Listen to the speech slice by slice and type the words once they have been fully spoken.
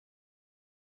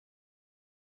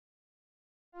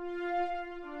Hello,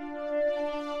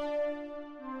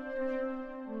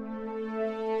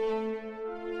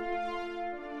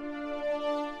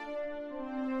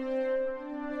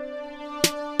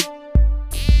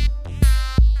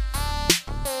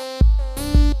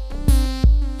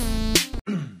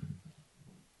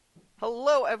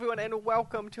 everyone, and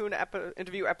welcome to an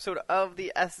interview episode of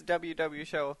the SWW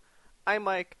show. I'm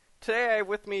Mike. Today I have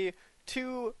with me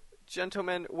two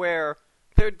gentlemen where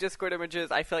their Discord images,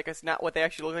 I feel like it's not what they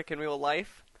actually look like in real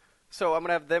life. So I'm going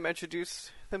to have them introduce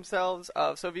themselves.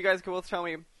 So if you guys can both tell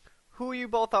me who you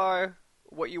both are,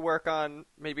 what you work on,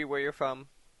 maybe where you're from.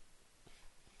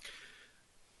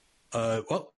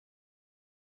 Well,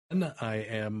 I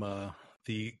am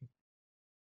the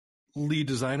lead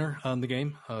designer on the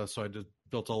game, so I just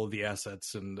built all of the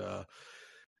assets and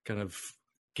kind of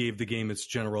gave the game its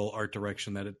general art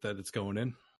direction that it's going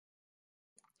in.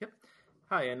 Yep.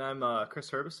 Hi, and I'm Chris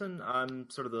Herbison. I'm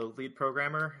sort of the lead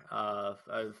programmer.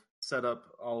 I've set up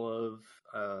the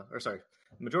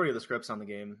majority of the scripts on the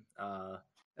game,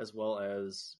 as well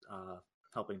as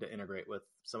helping to integrate with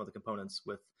some of the components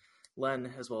with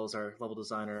Len, as well as our level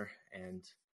designer, and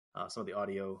some of the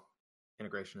audio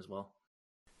integration as well.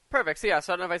 Perfect. So I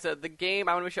don't know if I said the game,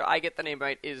 I want to make sure I get the name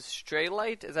right, is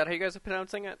Straylight. Is that how you guys are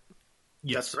pronouncing it?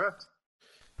 Yes. That's correct.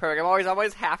 Perfect. I'm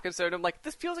always half concerned. I'm like,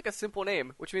 this feels like a simple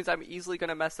name, which means I'm easily going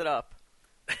to mess it up.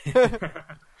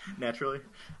 Naturally.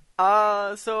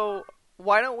 So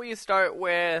why don't we start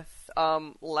with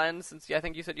Len, since I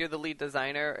think you said you're the lead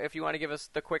designer, if you want to give us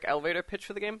the quick elevator pitch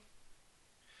for the game?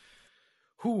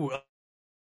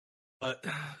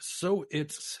 So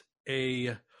it's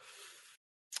a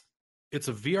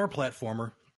VR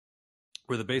platformer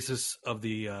where the basis of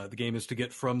the game is to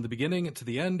get from the beginning to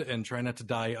the end and try not to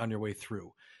die on your way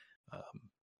through.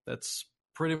 That's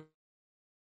pretty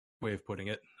way of putting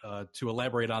it. To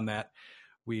elaborate on that,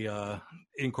 we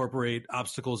incorporate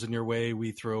obstacles in your way.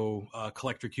 We throw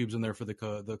collector cubes in there for the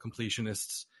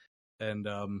completionists, and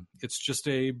it's just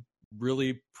a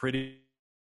really pretty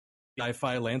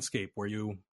sci-fi landscape where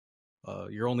your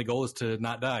only goal is to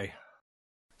not die.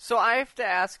 So I have to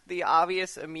ask the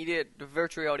obvious, immediate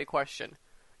virtual reality question.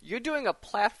 You're doing a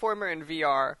platformer in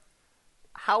VR.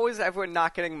 How is everyone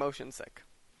not getting motion sick?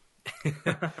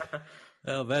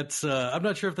 Well, that's I'm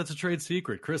not sure if that's a trade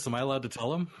secret. Chris, am I allowed to tell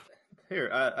them?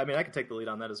 Here, I can take the lead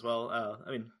on that as well.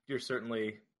 You're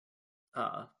certainly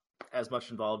as much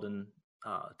involved in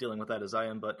dealing with that as I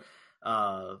am, but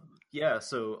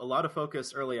so a lot of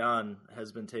focus early on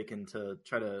has been taken to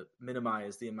try to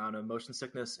minimize the amount of motion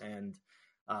sickness and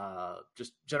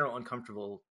just general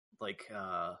uncomfortable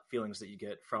feelings that you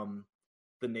get from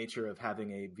the nature of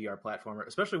having a VR platformer,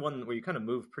 especially one where you kind of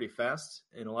move pretty fast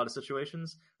in a lot of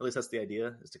situations. At least that's the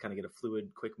idea, is to kind of get a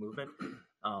fluid, quick movement.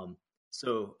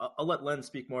 So I'll let Len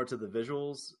speak more to the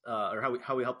visuals, or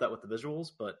how we help that with the visuals,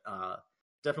 but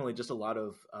definitely just a lot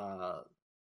of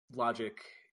logic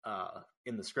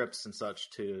in the scripts and such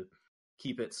to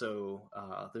keep it so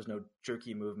there's no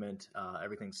jerky movement,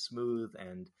 everything's smooth,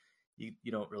 and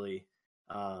you don't really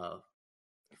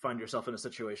find yourself in a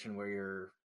situation where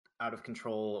you're out of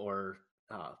control or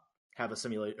have the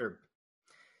simulation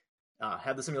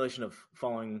of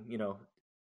falling,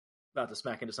 about to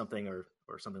smack into something or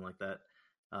something like that.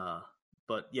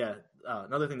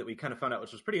 Another thing that we kind of found out,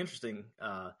 which was pretty interesting,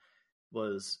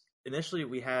 was initially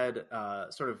we had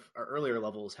sort of our earlier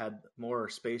levels had more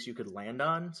space you could land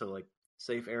on, so like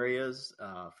safe areas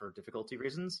for difficulty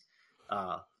reasons.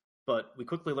 But we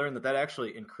quickly learned that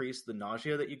actually increased the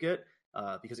nausea that you get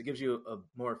because it gives you a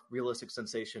more realistic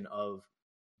sensation of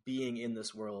being in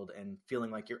this world and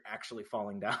feeling like you're actually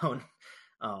falling down.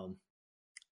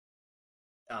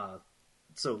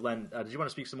 So Len, did you want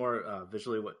to speak some more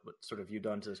visually? What sort of you've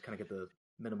done to kind of get the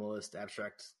minimalist,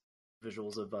 abstract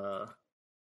visuals of?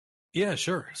 Yeah,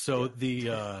 sure. So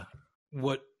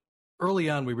what early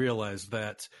on we realized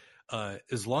that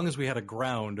as long as we had a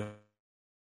ground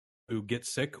to get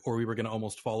sick, or we were going to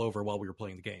almost fall over while we were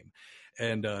playing the game.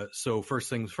 And so first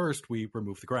things first, we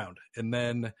removed the ground. And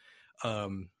then,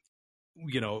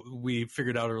 we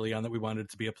figured out early on that we wanted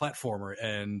it to be a platformer.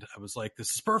 And I was like, this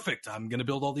is perfect. I'm going to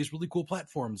build all these really cool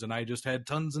platforms. And I just had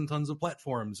tons and tons of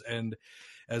platforms. And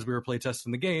as we were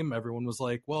playtesting the game, everyone was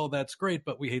like, well, that's great,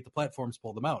 but we hate the platforms,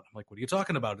 pull them out. I'm like, what are you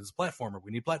talking about? It's a platformer.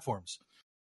 We need platforms.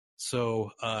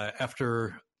 So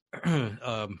after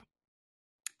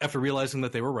realizing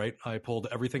that they were right, I pulled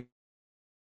everything.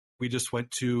 We just went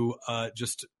to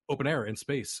just open air in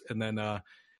space. And then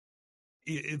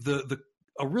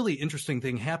a really interesting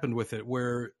thing happened with it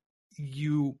where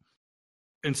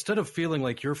instead of feeling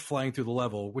like you're flying through the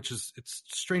level, which is, it's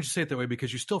strange to say it that way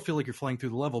because you still feel like you're flying through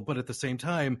the level, but at the same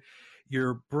time,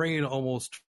 your brain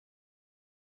almost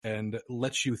and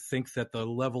lets you think that the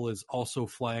level is also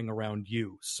flying around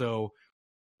you. So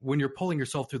when you're pulling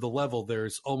yourself through the level,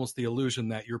 there's almost the illusion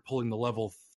that you're pulling the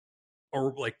level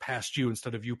or like past you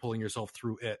instead of you pulling yourself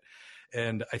through it.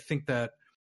 And I think that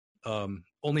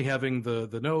only having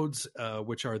the nodes,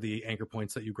 which are the anchor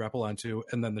points that you grapple onto,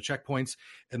 and then the checkpoints,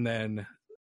 and then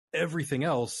everything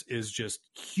else is just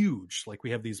huge. Like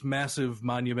we have these massive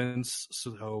monuments,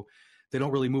 so they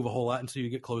don't really move a whole lot until you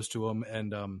get close to them,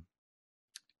 and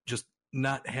just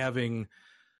not having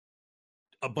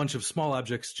a bunch of small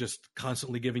objects just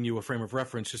constantly giving you a frame of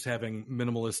reference, just having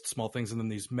minimalist small things and then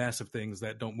these massive things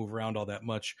that don't move around all that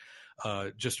much,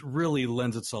 just really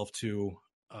lends itself to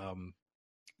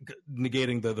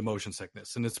negating the motion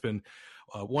sickness. And it's been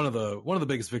one of the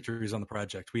biggest victories on the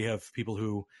project. We have people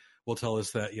who will tell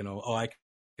us that, I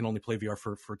can only play VR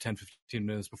for 10, 15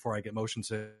 minutes before I get motion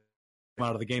sick. I'm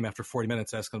out of the game after 40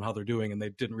 minutes asking them how they're doing, and they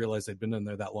didn't realize they'd been in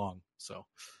there that long. So,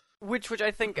 Which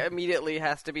I think immediately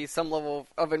has to be some level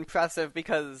of impressive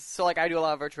because, so like I do a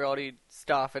lot of virtual reality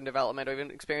stuff and development or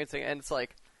even experiencing, and it's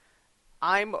like,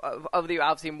 I'm of the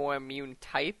obviously more immune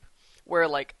type, where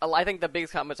like, I think the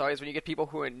biggest comment is always when you get people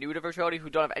who are new to virtual reality who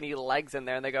don't have any legs in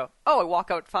there and they go, oh, I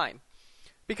walk out fine.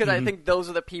 Because I think those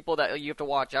are the people that you have to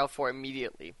watch out for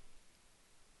immediately.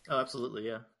 Oh, absolutely,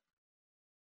 yeah.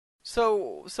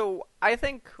 So I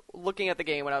think looking at the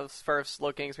game when I was first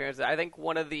looking experiences, I think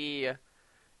one of the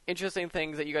interesting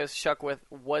things that you guys shook with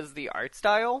was the art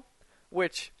style,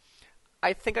 which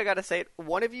I think I gotta say,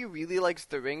 one of you really likes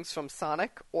the rings from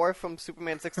Sonic or from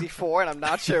Superman 64, and I'm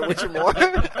not sure which more.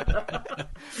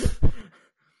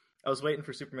 I was waiting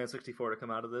for Superman 64 to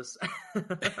come out of this.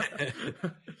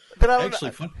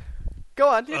 Actually, fun. Go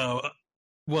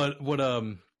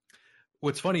on.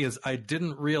 What's funny is I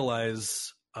didn't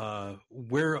realize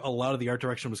where a lot of the art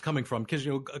direction was coming from, because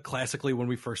classically when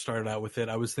we first started out with it,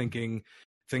 I was thinking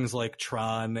things like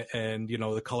Tron and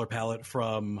the color palette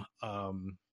from what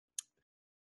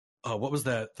was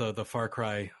that, the Far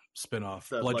Cry spinoff,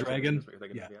 Blood Dragon?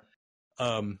 Yeah.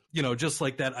 Just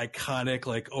like that iconic,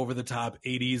 like over the top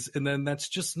 80s, and then that's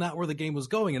just not where the game was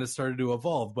going, and it started to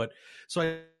evolve. But so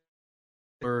I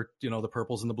or the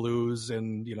purples and the blues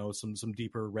and some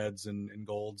deeper reds and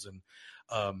golds, and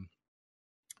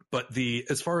but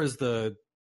as far as the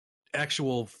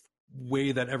actual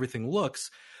way that everything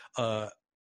looks,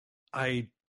 I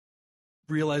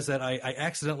realized that I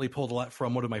accidentally pulled a lot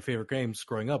from one of my favorite games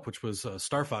growing up, which was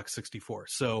Star Fox 64.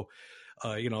 So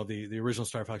the original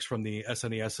Star Fox from the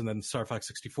SNES, and then Star Fox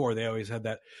 64, they always had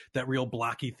that real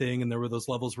blocky thing, and there were those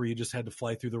levels where you just had to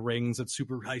fly through the rings at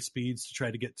super high speeds to try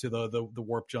to get to the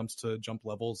warp jumps to jump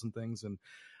levels and things.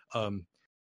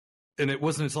 And it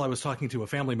wasn't until I was talking to a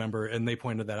family member and they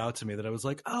pointed that out to me that I was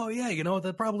like, oh yeah,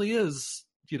 that probably is,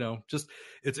 just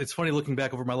it's funny looking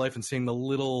back over my life and seeing the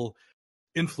little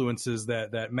influences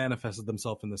that manifested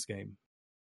themselves in this game.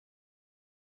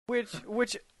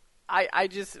 Which I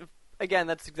just, again,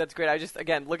 that's great. I just,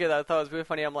 again, look at that, I thought it was really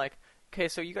funny. I'm like, okay,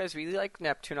 so you guys really like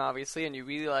Neptune, obviously, and you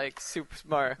really like Super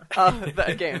Mario,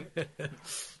 that game.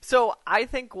 So I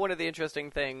think one of the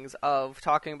interesting things of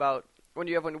talking about when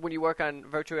you work on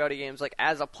virtual reality games, like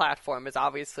as a platform, is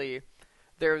obviously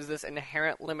there's this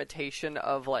inherent limitation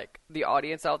of like the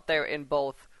audience out there in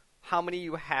both how many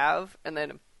you have and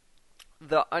then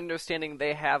the understanding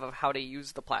they have of how to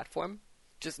use the platform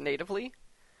just natively.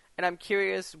 And I'm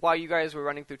curious, while you guys were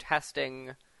running through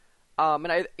testing,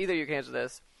 and either you can answer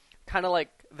this, kind of like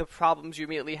the problems you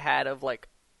immediately had of like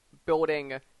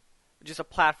building just a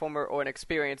platformer or an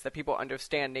experience that people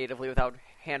understand natively without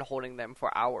hand-holding them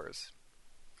for hours.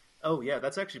 Oh yeah,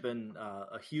 that's actually been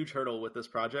a huge hurdle with this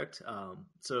project.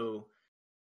 So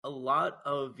a lot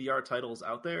of VR titles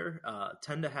out there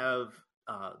tend to have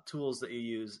tools that you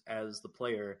use as the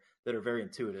player that are very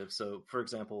intuitive. So for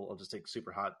example, I'll just take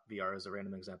Super Hot VR as a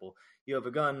random example. You have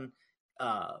a gun.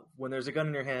 When there's a gun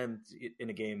in your hand in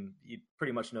a game, you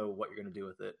pretty much know what you're going to do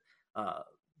with it.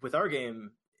 With our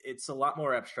game, it's a lot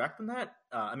more abstract than that.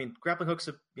 I mean, grappling hooks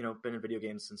have been in video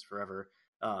games since forever,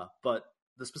 but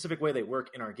the specific way they work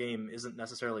in our game isn't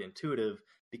necessarily intuitive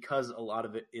because a lot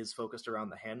of it is focused around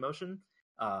the hand motion.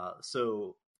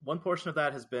 So one portion of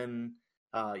that has been,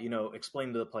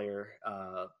 explain to the player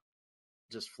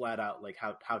just flat out like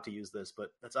how to use this, but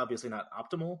that's obviously not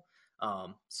optimal.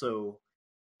 So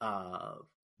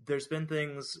there's been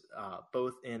things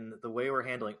both in the way we're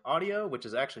handling audio, which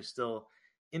is actually still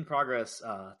in progress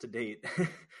to date,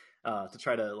 to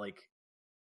try to like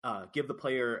give the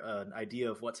player an idea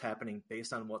of what's happening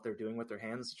based on what they're doing with their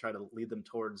hands to try to lead them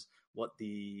towards what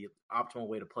the optimal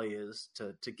way to play is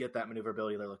to get that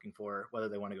maneuverability they're looking for, whether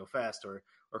they want to go fast or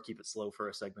keep it slow for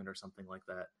a segment or something like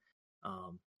that.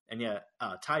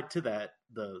 Tied to that,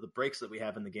 the breaks that we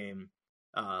have in the game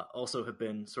also have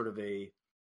been sort of a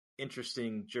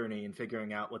interesting journey in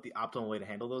figuring out what the optimal way to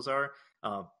handle those are.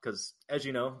 Because as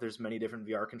you know, there's many different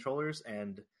VR controllers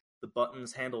and the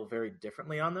buttons handle very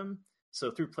differently on them. So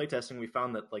through playtesting, we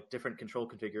found that like different control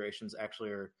configurations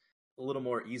actually are a little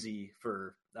more easy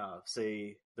for,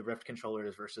 say, the Rift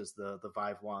controllers versus the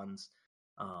Vive wands.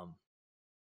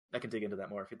 I can dig into that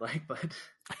more if you'd like, but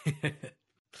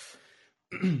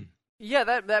yeah,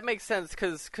 that makes sense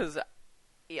because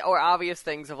or obvious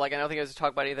things of like I don't think I was to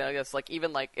talk about anything like this. Like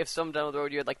even like if some down the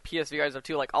road you had like PSVRs or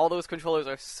two, like all those controllers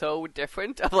are so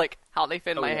different of like how they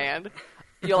fit in my hand.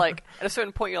 You're like at a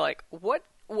certain point you're like what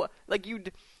like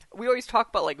we always talk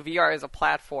about like VR as a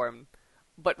platform,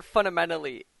 but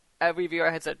fundamentally every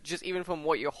VR headset, just even from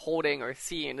what you're holding or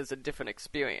seeing, is a different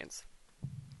experience.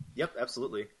 Yep,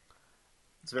 absolutely.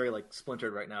 It's very like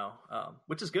splintered right now,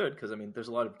 which is good because I mean there's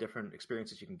a lot of different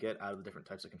experiences you can get out of the different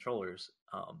types of controllers.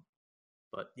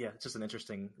 But yeah, it's just an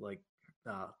interesting like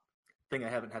thing I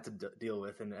haven't had to deal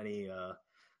with in any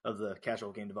of the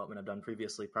casual game development I've done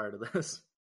previously prior to this.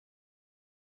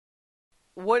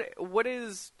 What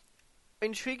is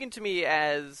intriguing to me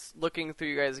as looking through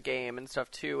you guys' game and stuff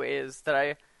too is that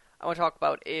I want to talk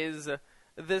about is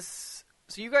this.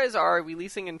 So you guys are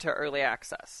releasing into early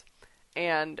access,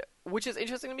 and which is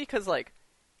interesting to me because like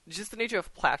just the nature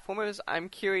of platformers. I'm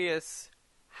curious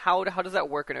how does that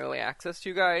work in early access to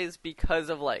you guys? Because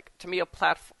of like to me a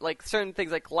platform like certain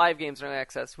things like live games in early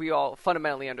access we all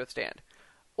fundamentally understand,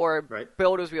 or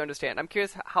builders we understand. I'm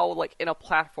curious how like in a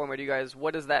platformer do you guys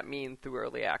what does that mean through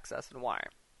early access and why?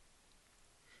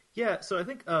 Yeah, so I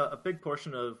think a big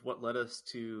portion of what led us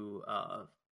to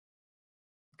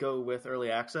go with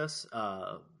early access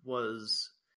was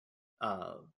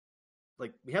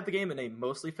like we have the game in a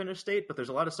mostly finished state, but there's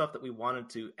a lot of stuff that we wanted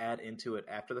to add into it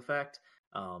after the fact.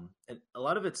 And a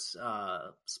lot of it's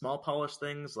small polished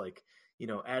things like, you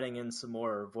know, adding in some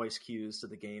more voice cues to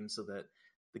the game so that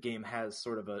the game has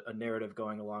sort of a narrative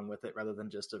going along with it rather than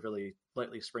just a really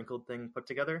lightly sprinkled thing put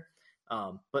together.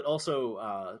 But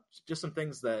also just some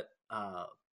things that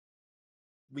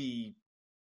we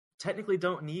technically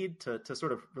don't need to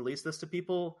sort of release this to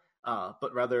people,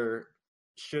 but rather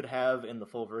should have in the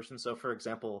full version. So, for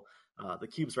example, the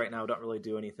cubes right now don't really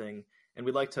do anything, and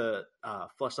we'd like to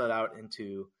flesh that out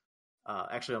into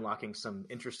actually unlocking some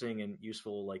interesting and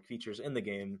useful like features in the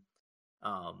game,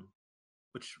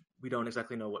 which we don't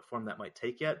exactly know what form that might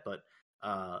take yet, but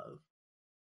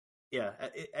yeah,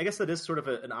 I guess that is sort of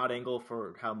an odd angle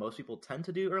for how most people tend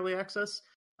to do early access,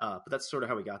 but that's sort of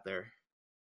how we got there.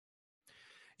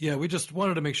 Yeah, we just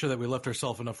wanted to make sure that we left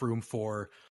ourselves enough room for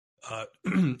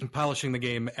polishing the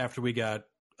game after we got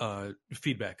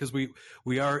feedback, because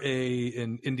we are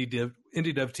an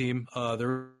indie dev team.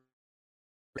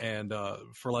 And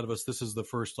for a lot of us, this is the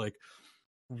first like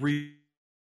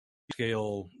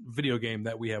scale video game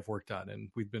that we have worked on, and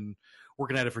we've been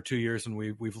working at it for 2 years, and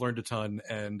we've learned a ton.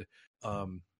 And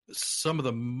some of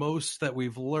the most that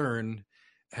we've learned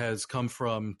has come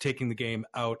from taking the game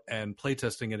out and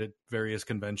playtesting it at various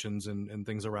conventions and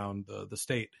things around the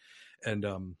state, and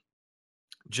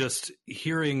just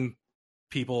hearing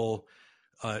people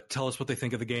tell us what they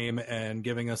think of the game and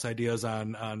giving us ideas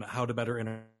on how to better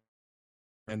interact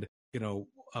and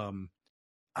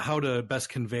how to best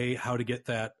convey how to get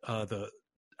that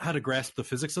how to grasp the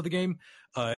physics of the game.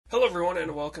 Hello everyone,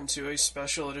 and welcome to a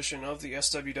special edition of the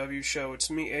SWW show. It's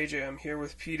me, AJ. I'm here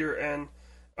with Peter, and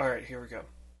alright, here we go.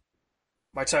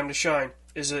 My time to shine.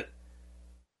 Is it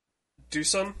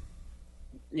Dusan?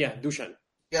 Yeah, Dushan.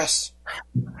 Yes!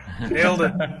 Nailed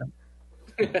it!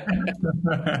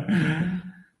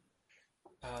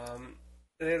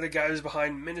 They're the guys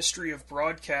behind Ministry of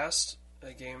Broadcast,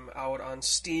 a game out on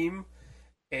Steam.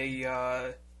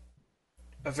 A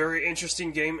very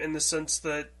interesting game in the sense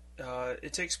that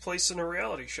it takes place in a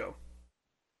reality show.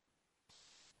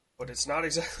 But it's not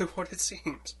exactly what it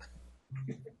seems.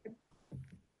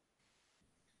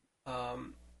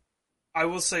 I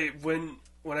will say, when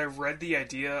I read the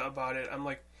idea about it, I'm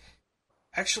like,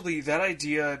 actually, that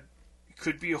idea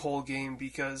could be a whole game,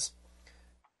 because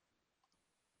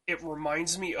it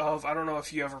reminds me of, I don't know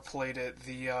if you ever played it,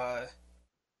 the,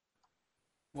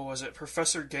 what was it,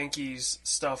 Professor Genki's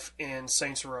stuff in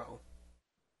Saints Row.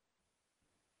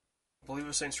 I believe it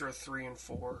was Saints Row 3 and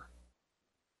 4.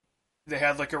 They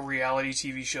had like a reality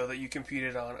TV show that you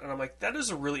competed on, and I'm like, that is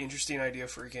a really interesting idea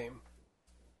for a game.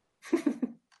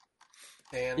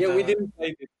 And Yeah, we didn't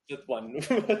play that one.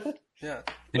 yeah,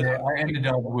 Yeah, I ended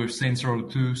up with Saints Row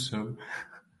 2, so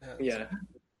Yeah.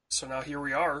 So now here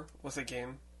we are with a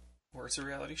game where it's a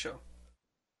reality show,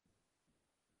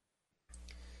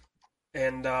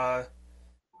 and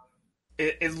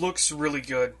it looks really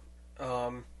good.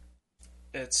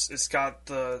 It's got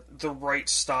the right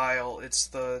style. It's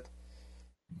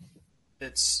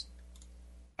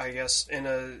I guess in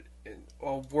a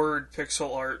word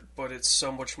pixel art, but it's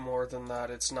so much more than that.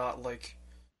 It's not like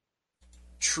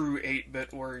true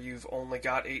 8-bit where you've only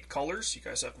got 8 colors. You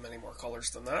guys have many more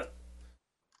colors than that.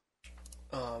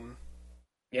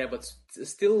 Yeah, but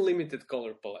still limited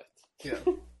color palette. Yeah.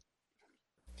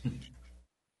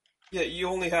 Yeah, you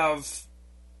only have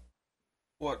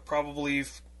what, probably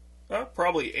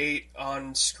 8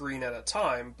 on screen at a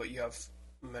time, but you have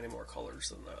many more colors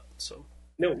than that. So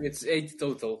No, it's 8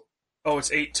 total. oh,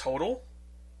 it's 8 total?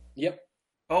 Yep.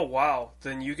 Oh wow,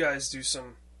 then you guys do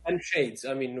some And shades.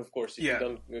 I mean, of course, if Yeah. you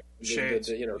don't Shades,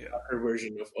 the yeah. darker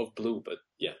version of blue, but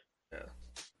yeah.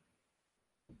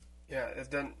 Yeah,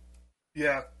 and then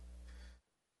yeah.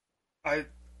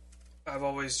 I've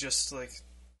always just like,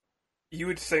 you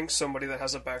would think somebody that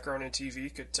has a background in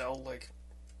TV could tell, like,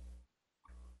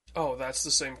 oh, that's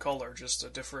the same color, just a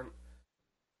different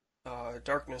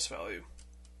darkness value.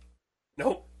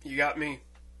 Nope, you got me.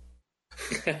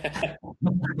 Right?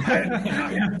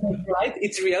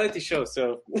 It's a reality show,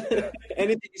 so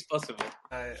anything is possible.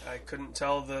 I couldn't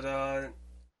tell that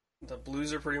the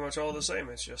blues are pretty much all the same.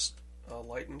 It's just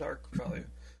light and dark value.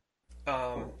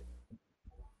 But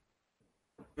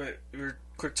we were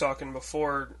quick talking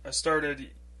before I started.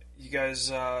 You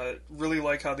guys really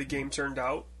like how the game turned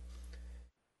out,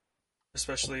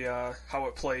 especially how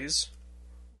it plays.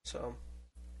 So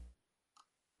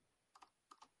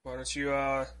why don't you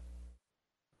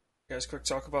guys quick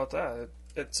talk about that?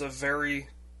 It's a very,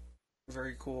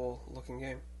 very cool looking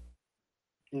game.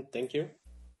 Thank you.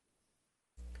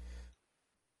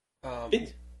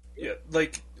 Yeah,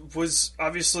 like, was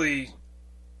obviously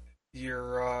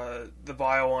your the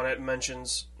bio on it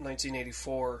mentions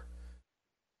 1984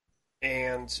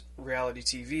 and reality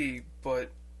TV, but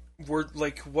were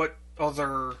like, what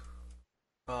other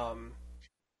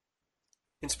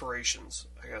inspirations,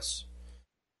 I guess,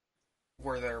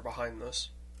 were there behind this?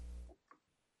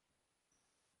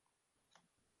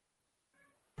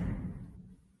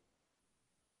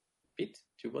 Pete,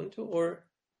 do you want to, or?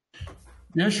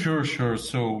 yeah, sure.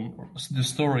 So the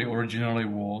story originally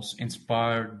was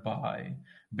inspired by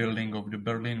building of the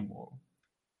Berlin Wall.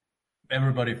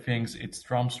 Everybody thinks it's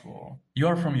Trump's wall. You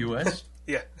are from US?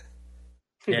 Yeah.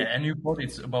 Yeah, and you thought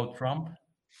it's about Trump?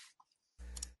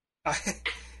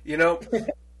 You know,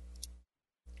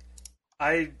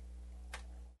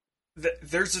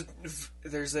 there's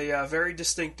a very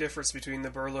distinct difference between the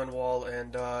Berlin Wall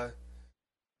and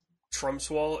Trump's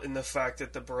wall in the fact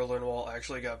that the Berlin Wall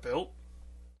actually got built.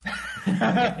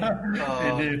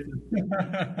 It is.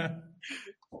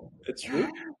 It's true.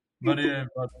 But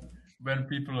when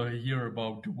people hear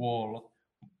about the wall,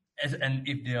 and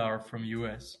if they are from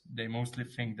US, they mostly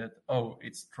think that, oh,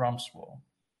 it's Trump's wall.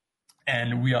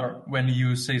 And when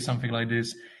you say something like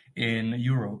this in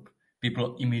Europe,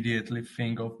 people immediately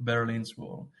think of Berlin's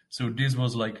wall. So this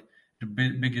was like the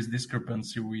biggest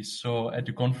discrepancy we saw at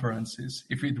the conferences.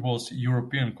 If it was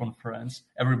European conference,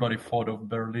 everybody thought of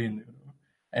Berlin.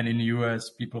 And in the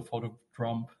US, people thought of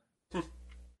Trump.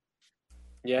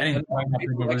 Yeah, and in China,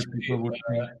 people would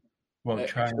think, well,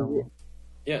 China.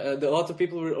 Yeah, a lot of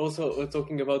people were also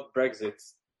talking about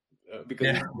Brexit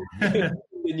because it's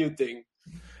the new thing.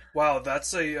 Wow,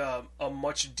 that's a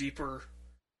much deeper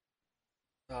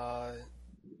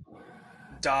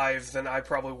dive than I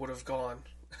probably would have gone.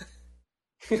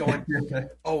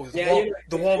 Oh,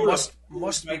 the wall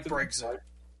must be Brexit.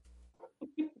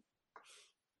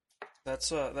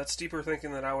 That's deeper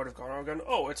thinking than I would have gone. I would have gone,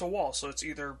 oh, it's a wall, so it's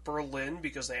either Berlin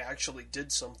because they actually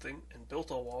did something and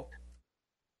built a wall,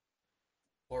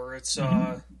 or it's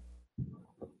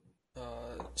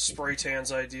Spray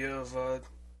Tan's idea of a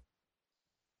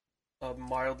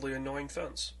mildly annoying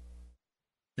fence.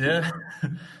 Yeah,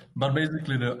 but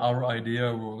basically our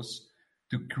idea was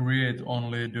to create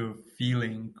only the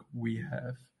feeling we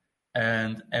have,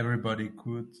 and everybody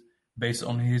could, based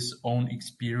on his own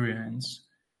experience,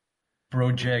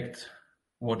 project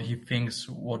what he thinks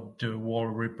what the wall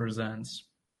represents.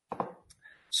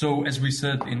 So as we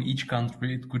said, in each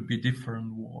country it could be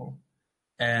different wall.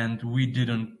 And we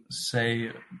didn't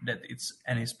say that it's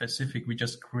any specific, we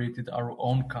just created our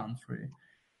own country.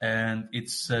 And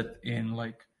it's set in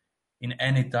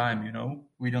any time,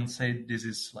 We don't say this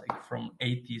is like from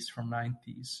 80s, from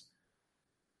 90s.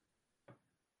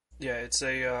 Yeah, it's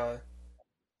the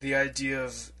idea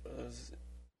of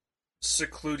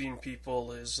secluding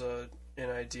people is an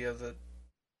idea that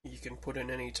you can put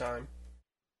in any time.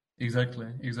 Exactly.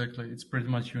 It's pretty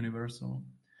much universal.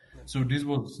 So this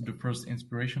was the first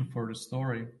inspiration for the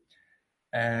story,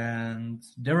 and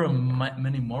there are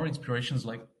many more inspirations,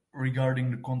 like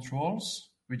regarding the controls,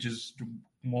 which is the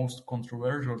most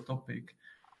controversial topic.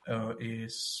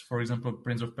 Is, for example,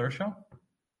 Prince of Persia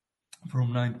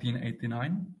from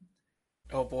 1989.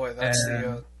 Oh boy, that's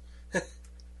And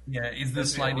yeah, it's the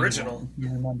that's the sliding original. one, if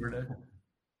you remember that.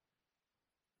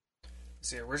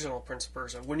 It's the original Prince of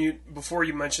Persia. Before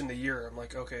you mentioned the year, I'm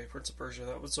like, okay, Prince of Persia.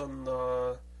 That was on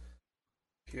the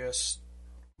PS1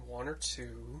 or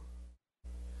 2.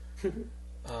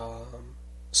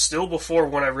 Still before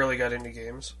when I really got into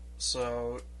games.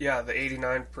 So yeah, the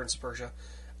 '89 Prince of Persia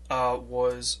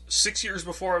was 6 years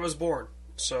before I was born.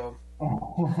 So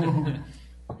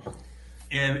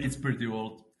Yeah, it's pretty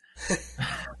old.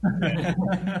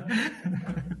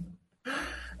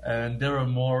 And there are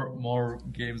more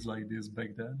games like this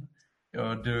back then.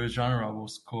 The genre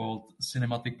was called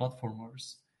cinematic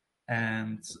platformers,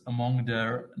 and among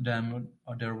them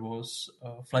there was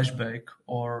Flashback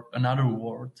or Another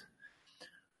World,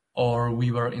 or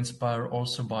we were inspired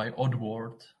also by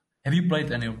Oddworld. Have you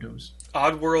played any of those?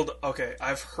 Oddworld. Okay,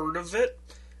 I've heard of it.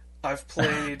 I've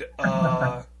played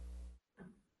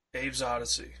Abe's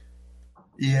Odyssey.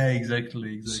 Yeah,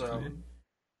 exactly. So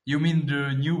You mean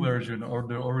the new version or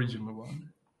the original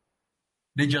one?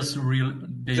 They just yeah.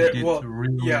 release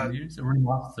a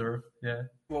remaster. Yeah.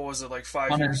 What was it, like 5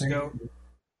 Fun and years ago? tasty.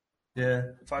 Yeah.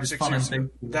 5, It's 6 fun years and ago.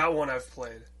 tasty. That one I've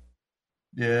played.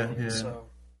 Yeah.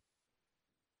 So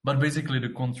But basically, the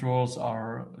controls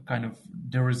are kind of,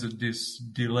 there is this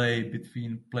delay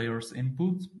between players'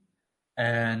 input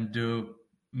and the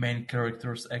main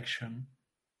character's action.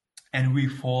 And we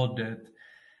thought that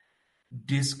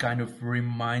this kind of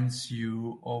reminds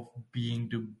you of being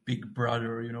the big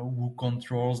brother, who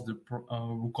controls the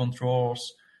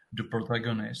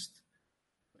protagonist,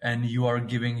 and you are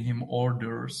giving him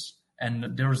orders,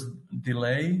 and there's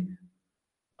delay.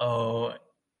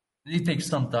 It takes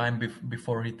some time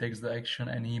before he takes the action,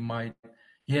 and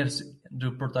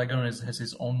the protagonist has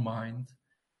his own mind.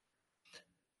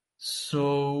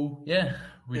 So yeah,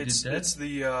 we did that. it's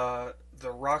the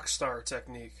Rockstar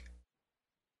technique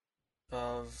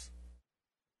of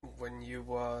when you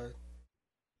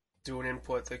do an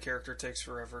input, the character takes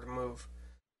forever to move.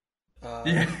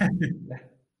 Yeah.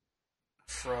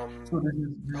 From So this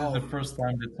is the first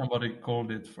time that somebody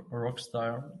called it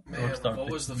Rockstar. Man, Rockstar what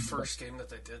was the technique. first game that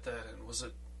they did that in? Was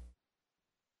it?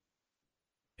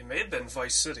 It may have been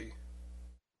Vice City.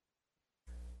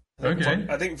 Okay.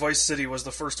 I think Vice City was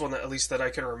the first one that, at least that I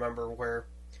can remember, where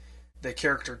the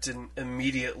character didn't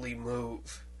immediately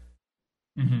move.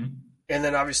 Mm-hmm. And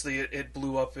then obviously it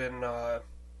blew up in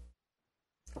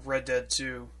Red Dead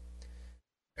 2.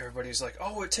 Everybody's like,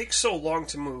 "Oh, it takes so long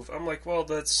to move." I'm like, "Well,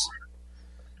 that's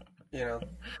Yeah,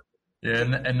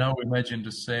 and now imagine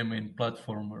the same in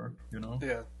platformer,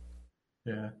 Yeah.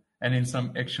 Yeah, and in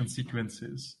some action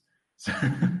sequences.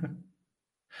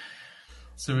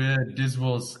 So yeah, this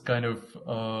was kind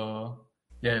of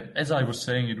as I was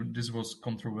saying, this was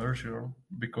controversial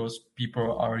because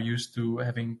people are used to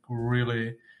having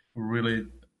really, really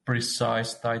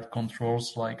precise, tight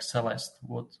controls like Celeste,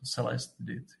 what Celeste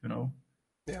did,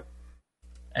 Yeah.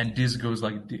 And this goes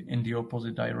like in the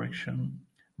opposite direction.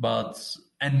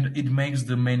 And it makes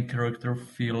the main character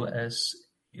feel as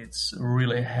it's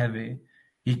really heavy.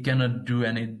 He cannot do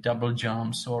any double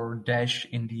jumps or dash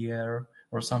in the air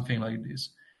or something like this.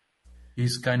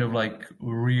 He's kind of like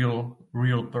real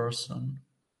person.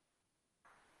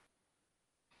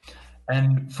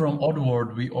 And from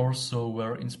Oddworld, we also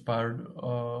were inspired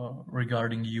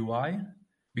regarding UI,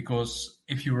 because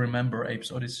if you remember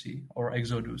Abe's Odyssey or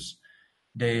Exodus,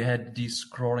 they had these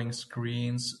scrolling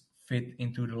screens fit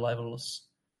into the levels.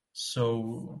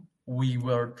 So we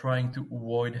were trying to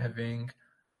avoid having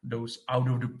those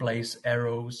out-of-the-place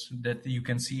arrows that you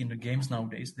can see in the games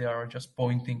nowadays. They are just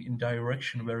pointing in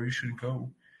direction where you should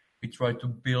go. We tried to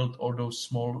build all those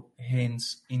small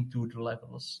hints into the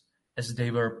levels as they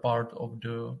were part of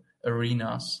the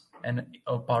arenas and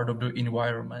a part of the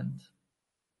environment.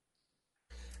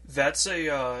 That's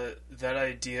that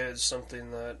idea is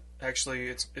something that actually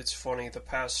it's funny. The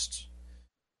past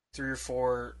 3 or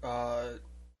 4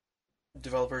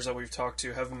 developers that we've talked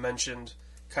to have mentioned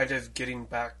kind of getting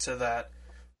back to that.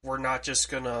 We're not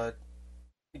just gonna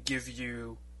give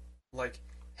you like,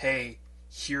 hey,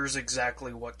 here's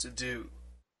exactly what to do.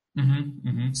 Mm-hmm,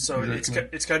 mm-hmm, So exactly.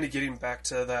 it's kind of getting back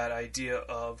to that idea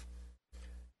of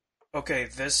okay,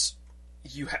 this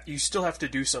you still have to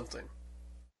do something.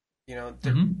 You know,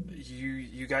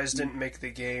 you guys didn't make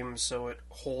the game so it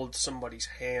holds somebody's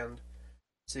hand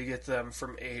to get them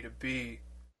from A to B.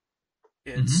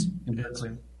 It's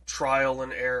Exactly. trial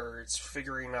and error. It's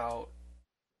figuring out,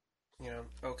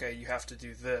 okay, you have to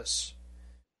do this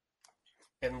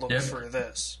and look for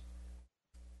this.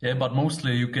 Yeah, but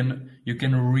mostly you can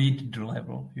read the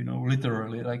level,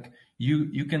 literally. Like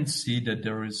you can see that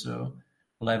there is a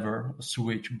lever, a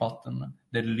switch button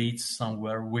that leads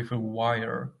somewhere with a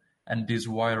wire, and this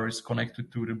wire is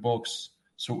connected to the box.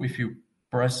 So if you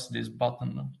press this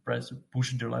button,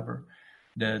 push the lever,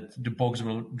 that the box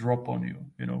will drop on you.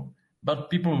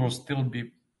 But people will still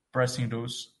be pressing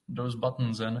those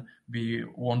buttons and be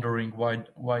wondering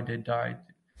why they died.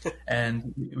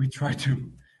 And we try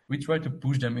to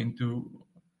push them into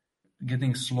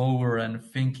getting slower and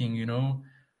thinking,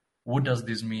 what does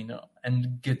this mean?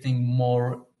 And getting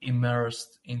more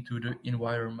immersed into the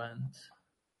environment.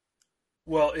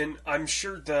 Well, and I'm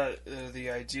sure that the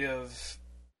idea of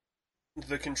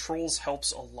the controls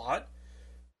helps a lot,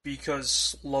 because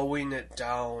slowing it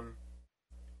down,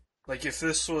 like if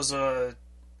this was a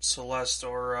Celeste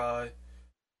or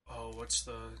what's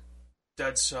the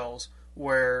Dead Cells,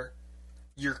 where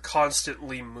you're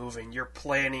constantly moving, you're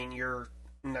planning your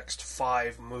next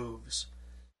 5 moves,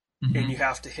 and you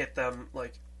have to hit them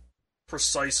like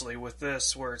precisely. With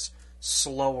this, where it's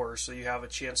slower, so you have a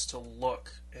chance to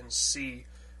look and see,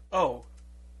 oh,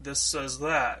 this says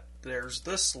that, there's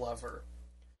this lever,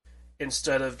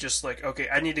 instead of just like, okay,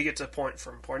 I need to get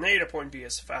from point A to point B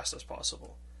as fast as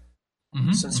possible.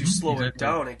 Since you slow it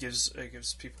down, it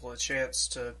gives people a chance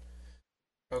to,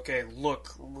 okay, look,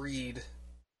 read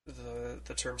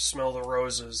the term "smell the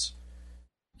roses."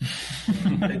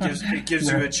 It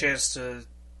gives you a chance to,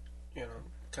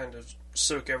 kind of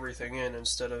soak everything in,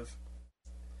 instead of,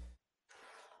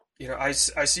 I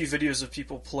see videos of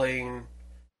people playing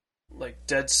like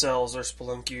Dead Cells or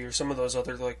Spelunky or some of those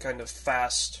other like kind of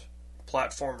fast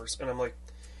platformers, and I'm like,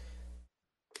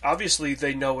 obviously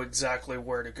they know exactly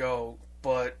where to go,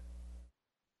 but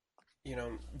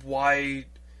why?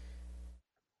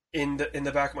 In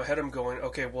the back of my head, I'm going,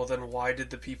 okay, well then why did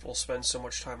the people spend so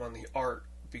much time on the art?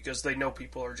 Because they know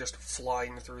people are just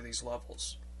flying through these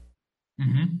levels.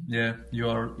 Yeah, you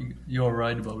are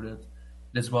right about it.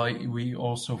 That's why we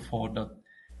also thought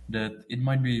that it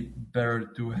might be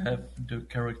better to have the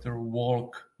character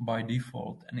walk by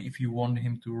default, and if you want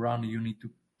him to run, you need to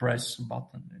press a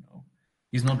button.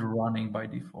 He's not running by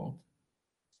default.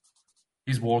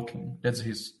 He's walking. That's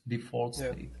his default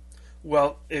state.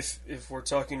 Well, if we're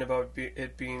talking about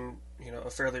it being a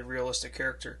fairly realistic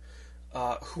character,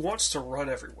 who wants to run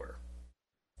everywhere?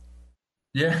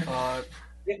 Yeah.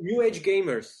 New age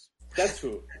gamers. That's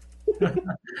true.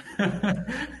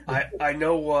 I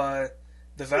know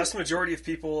the vast majority of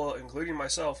people, including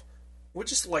myself, would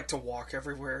just like to walk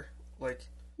everywhere. Like,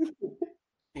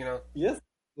 Yes.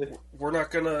 we're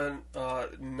not gonna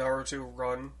Naruto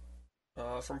run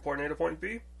from point A to point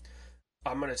B.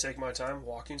 I'm gonna take my time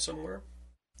walking somewhere.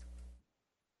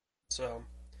 So,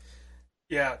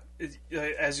 yeah,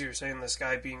 as you were saying, this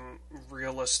guy being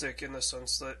realistic in the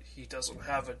sense that he doesn't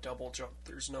have a double jump.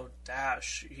 There's no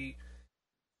dash.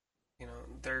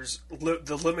 There's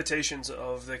the limitations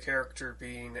of the character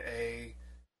being a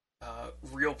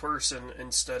real person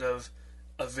instead of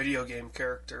a video game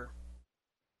character.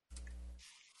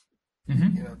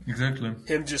 Exactly.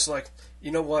 Him just like,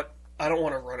 you know what? I don't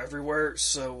want to run everywhere,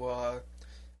 so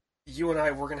you and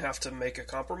I, we're going to have to make a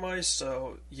compromise,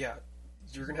 so yeah,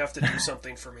 you're going to have to do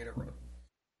something for me to run.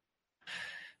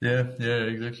 Yeah,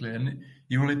 exactly. And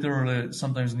you literally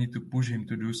sometimes need to push him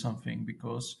to do something,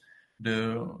 because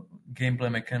the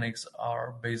gameplay mechanics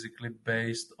are basically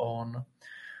based on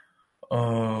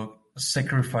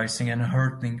sacrificing and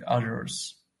hurting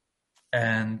others.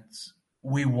 And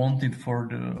we wanted for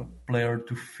the player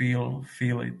to feel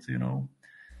it,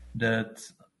 that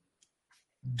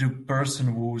the person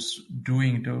who's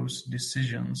doing those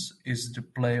decisions is the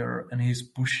player, and he's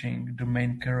pushing the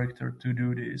main character to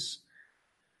do this.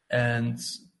 And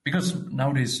because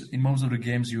nowadays in most of the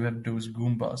games you have those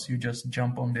Goombas, you just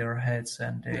jump on their heads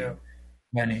and they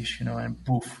vanish, and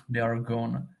poof, they are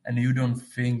gone. And you don't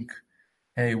think,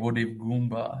 hey, what if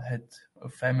Goomba had a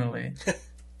family?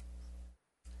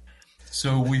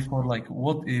 So we thought, like,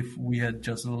 what if we had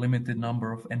just a limited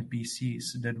number of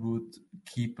NPCs that would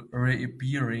keep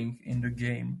reappearing in the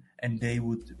game, and they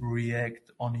would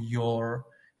react on your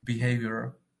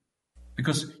behavior?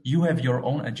 Because you have your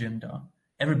own agenda.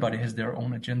 Everybody has their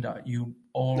own agenda.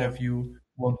 All of you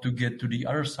want to get to the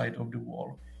other side of the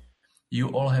wall. You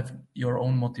all have your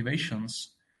own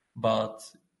motivations. but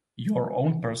your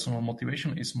own personal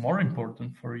motivation is more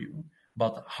important for you.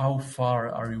 But how far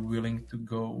are you willing to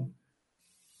go?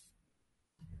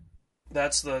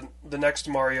 That's the next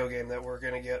Mario game that we're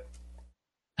gonna get.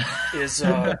 Is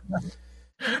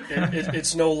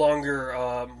it's no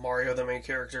longer Mario the main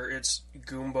character. It's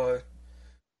Goomba,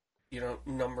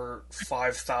 number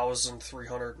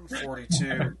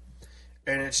 5,342,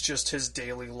 and it's just his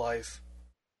daily life.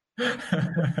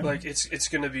 Like it's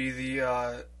gonna be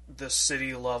the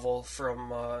city level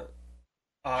from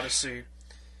Odyssey,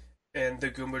 and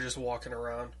the Goomba just walking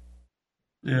around.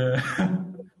 Yeah.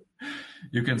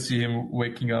 You can see him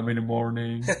waking up in the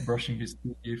morning, brushing his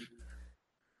teeth.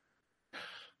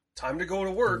 Time to go to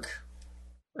work.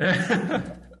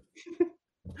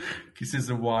 Kisses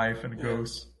the wife and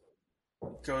goes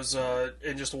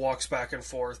And just walks back and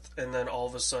forth, and then all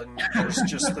of a sudden there's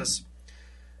just this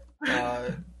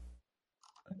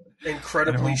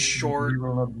incredibly short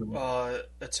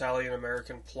Italian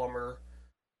American plumber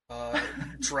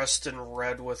dressed in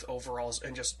red with overalls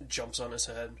and just jumps on his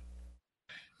head.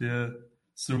 Yeah,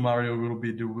 so Mario will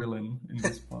be the villain in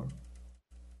this part.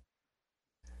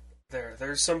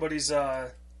 There's somebody's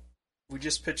we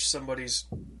just pitched somebody's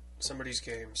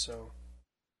game, so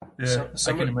yeah,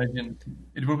 I can imagine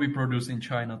it will be produced in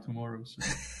China tomorrow. So.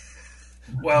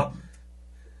 Well,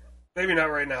 maybe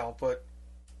not right now, but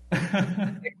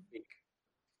Next week.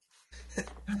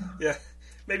 yeah,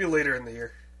 maybe later in the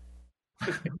year.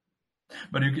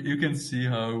 But you can see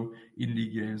how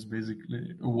indie games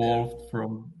basically evolved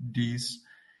from these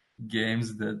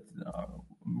games that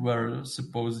were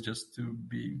supposed just to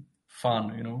be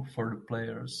fun, for the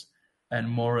players. And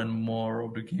more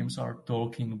of the games are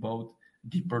talking about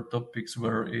deeper topics,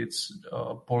 where it's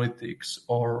politics,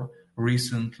 or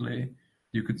recently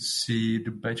you could see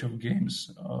the batch of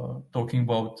games talking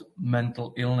about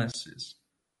mental illnesses.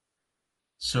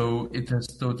 So it has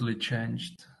totally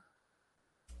changed.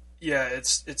 Yeah,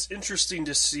 it's interesting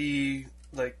to see,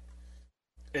 like,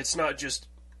 it's not just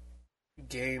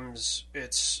games,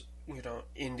 it's,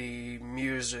 indie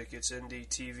music, it's indie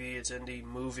TV, it's indie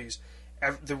movies.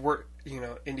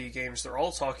 Indie games, they're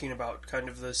all talking about kind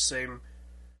of the same,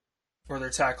 or they're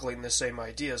tackling the same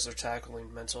ideas. They're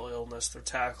tackling mental illness, they're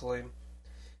tackling,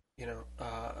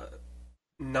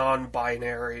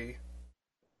 non-binary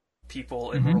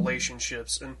people in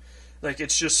relationships, and, like,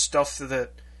 it's just stuff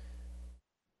that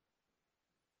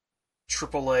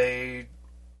AAA,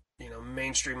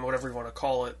 mainstream, whatever you want to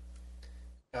call it,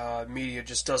 media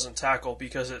just doesn't tackle,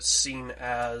 because it's seen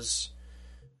as,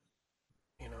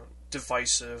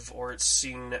 divisive, or it's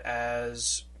seen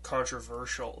as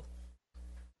controversial.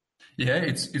 Yeah,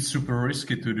 it's super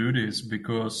risky to do this,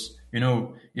 because,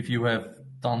 if you have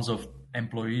tons of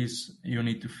employees, you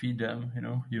need to feed them,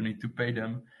 you need to pay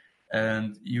them,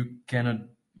 and you cannot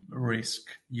risk.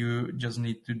 You just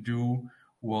need to do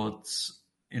what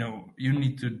will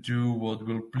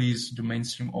please the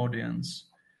mainstream audience.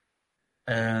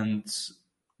 And,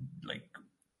 like,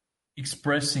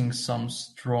 expressing some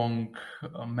strong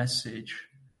message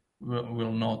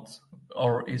will not,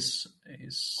 or is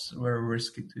very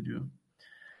risky to do.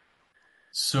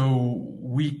 So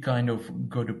we kind of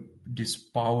got this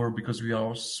power because we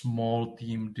are a small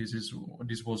team. This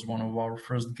was one of our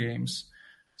first games,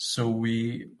 so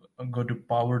we got the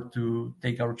power to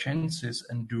take our chances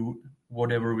and do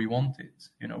whatever we wanted.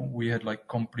 We had like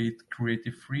complete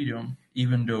creative freedom,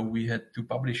 even though we had two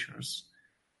publishers.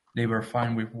 They were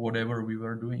fine with whatever we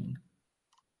were doing.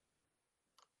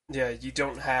 Yeah, you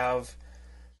don't have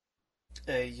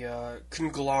a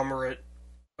conglomerate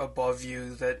above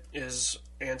you that is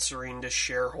answering to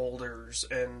shareholders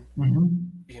and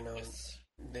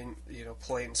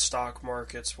playing stock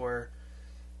markets, where,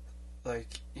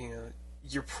 like,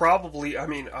 you're probably,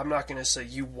 I'm not going to say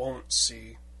you won't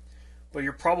see, but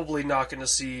you're probably not going to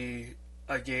see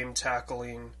a game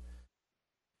tackling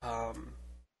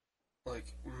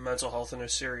like mental health in a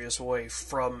serious way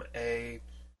from a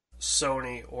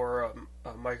Sony or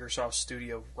a Microsoft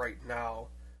studio right now,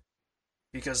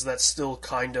 because that's still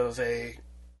kind of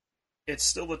it's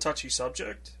still a touchy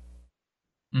subject,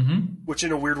 which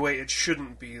in a weird way it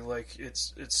shouldn't be. Like,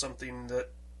 it's something that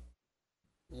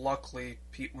luckily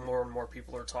more and more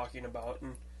people are talking about,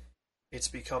 and it's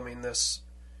becoming less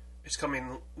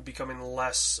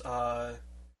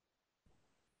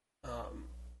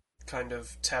kind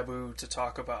of taboo to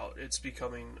talk about. It's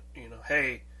becoming,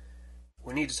 hey,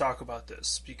 we need to talk about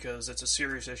this because it's a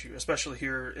serious issue, especially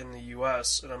here in the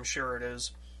US, and I'm sure it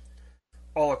is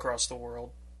all across the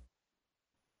world.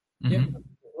 Yeah,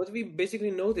 what we basically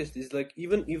noticed is, like,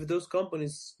 even if those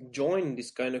companies join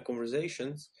these kind of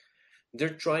conversations, they're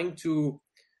trying to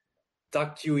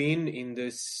tuck you in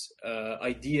this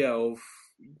idea of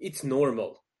it's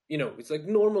normal. It's like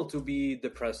normal to be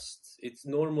depressed. It's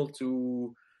normal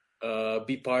to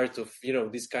be part of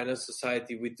this kind of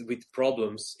society with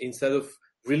problems, instead of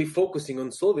really focusing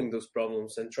on solving those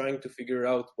problems and trying to figure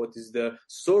out what is the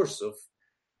source of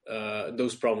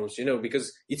those problems.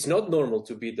 Because it's not normal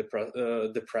to be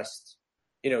depressed.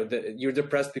 You're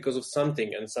depressed because of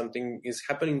something, and something is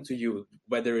happening to you,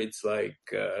 whether it's like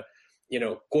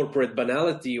corporate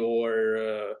banality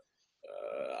or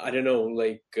I don't know,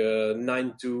 like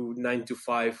 9 to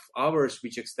 5 hours,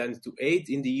 which extends to 8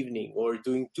 in the evening, or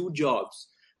doing 2 jobs.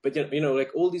 But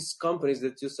like all these companies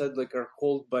that you said, like, are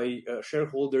held by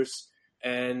shareholders,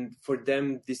 and for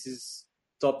them this is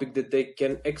topic that they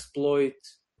can exploit,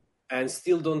 and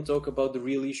still don't talk about the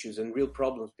real issues and real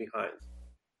problems behind.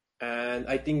 And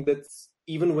I think that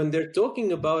even when they're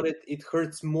talking about it, it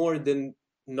hurts more than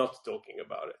not talking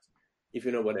about it, if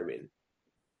you know what I mean.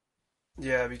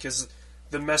 Yeah, because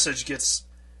the message gets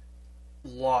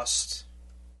lost.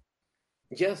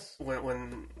 Yes.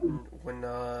 When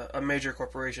a major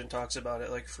corporation talks about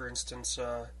it, like for instance,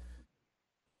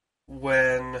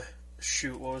 what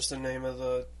was the name of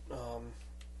the?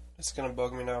 It's gonna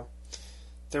bug me now.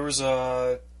 There was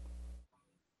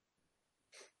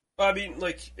I mean,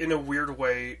 like, in a weird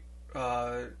way,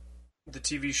 the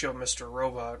TV show Mr.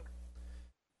 Robot.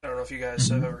 I don't know if you guys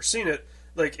have ever seen it.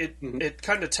 Like, it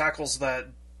kind of tackles the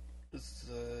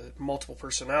multiple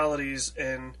personalities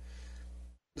and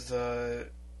the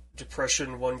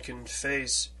depression one can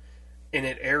face, and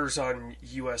it airs on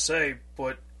USA,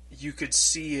 but you could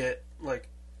see it, like,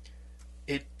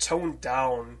 it toned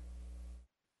down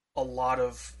a lot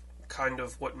of kind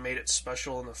of what made it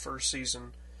special in the first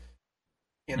season.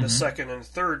 In the second and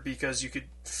third, because you could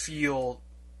feel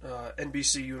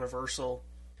NBC Universal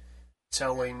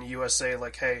telling USA,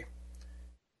 like, hey,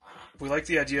 we like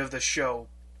the idea of the show,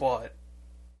 but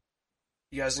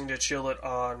you guys need to chill it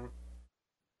on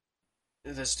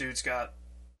this dude's got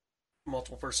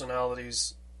multiple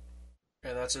personalities,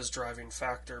 and that's his driving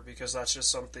factor, because that's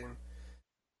just something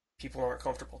people aren't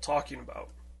comfortable talking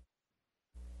about.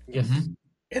 Yes.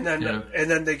 And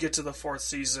then they get to the 4th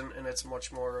season, and it's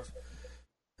much more of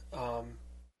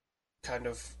kind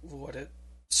of what it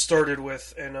started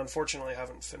with, and unfortunately I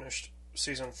haven't finished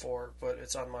season 4, but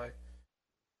it's on my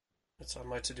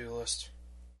to-do list.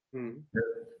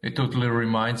 It totally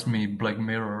reminds me Black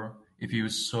Mirror. If you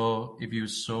saw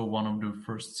one of the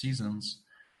first seasons,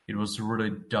 it was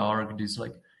really dark, this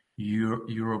like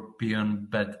European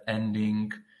bad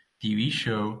ending TV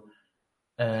show,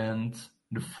 and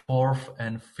the 4th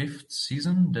and 5th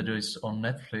season that is on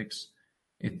Netflix,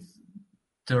 it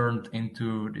turned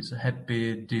into this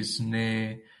happy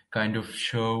Disney kind of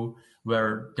show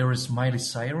where there is Miley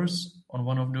Cyrus on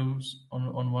one of those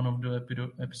on one of the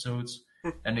episodes,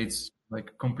 and it's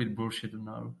like complete bullshit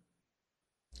now.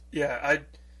 Yeah, I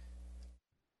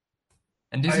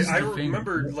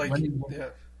remember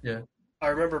I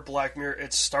remember Black Mirror.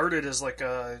 It started as like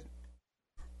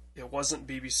it wasn't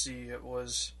BBC. It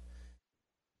was,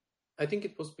 I think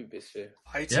it was BBC.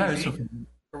 ITV,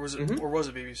 or was it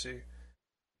BBC?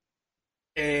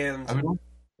 And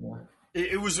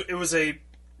it was a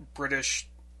British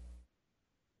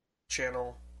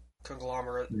channel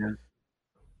conglomerate.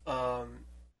 Yeah.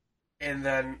 And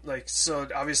then, like, so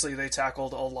obviously they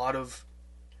tackled a lot of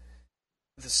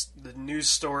the news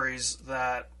stories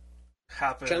that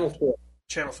happened.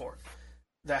 Channel 4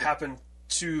 that happened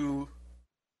to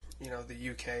the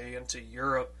UK and to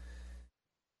Europe,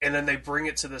 and then they bring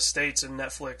it to the States, and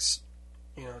Netflix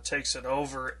takes it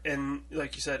over, and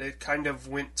like you said, it kind of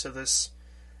went to this.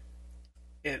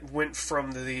 It went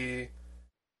from the,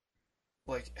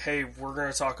 like, hey, we're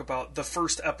going to talk about the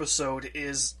first episode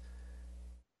is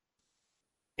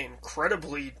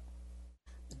incredibly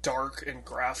dark and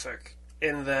graphic,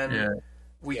 and then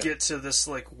we get to this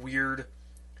like weird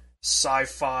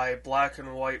sci-fi black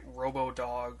and white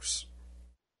robo-dogs,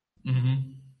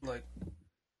 like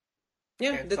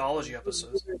anthology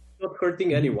episodes. Not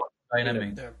hurting anyone.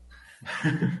 Dynamic.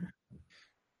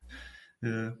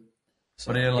 Yeah.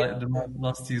 But like the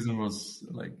last season was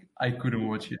like, I couldn't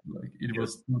watch it. Like, it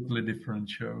was totally different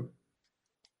show.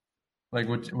 Like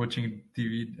watching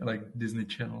TV, like Disney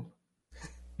Channel.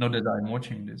 Not that I'm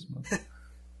watching this, but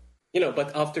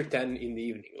but after 10 in the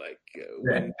evening, like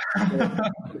when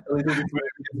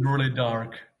it's really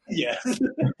dark. Yeah.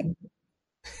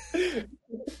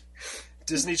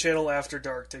 Disney Channel After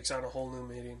Dark takes on a whole new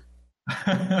meaning.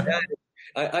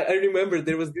 I remember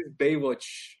there was this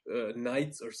Baywatch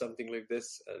nights or something like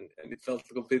this, and it felt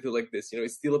completely like this.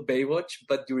 It's still a Baywatch,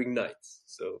 but during nights.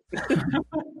 So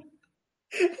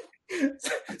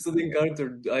So they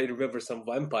encountered, I remember, some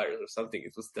vampires or something.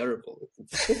 It was terrible.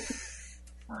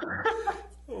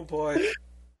 Oh boy.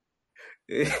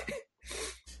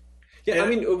 Yeah, Yeah. I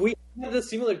mean, we had a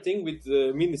similar thing with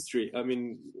the Ministry. I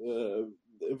mean,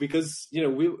 because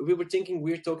we were thinking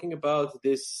we're talking about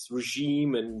this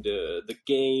regime and the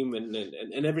game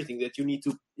and everything that you need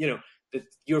to that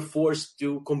you're forced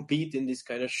to compete in this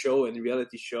kind of show and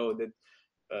reality show that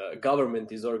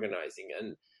government is organizing,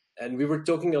 and we were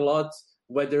talking a lot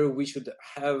whether we should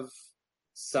have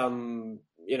some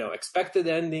expected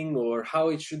ending or how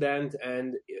it should end,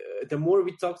 and the more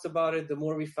we talked about it, the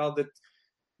more we felt that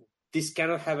this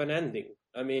cannot have an ending.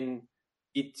 I mean,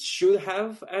 it should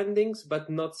have endings, but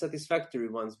not satisfactory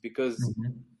ones, because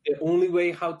the only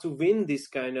way how to win this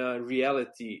kind of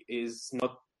reality is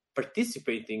not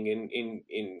participating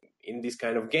in this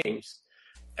kind of games.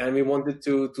 And we wanted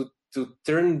to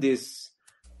turn this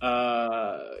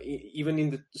even in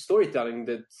the storytelling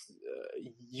that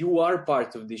you are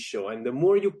part of this show, and the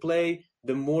more you play,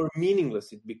 the more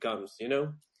meaningless it becomes.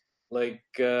 Like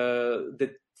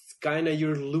that kind of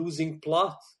you're losing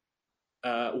plot.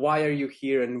 Why are you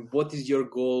here, and what is your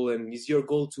goal, and is your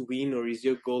goal to win, or is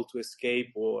your goal to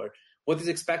escape, or what is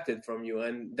expected from you?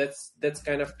 And that's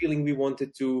kind of feeling we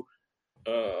wanted to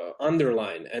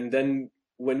underline. And then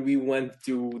when we went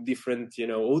to different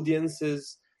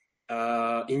audiences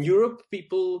in Europe,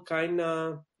 people kind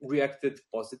of reacted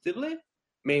positively,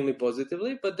 mainly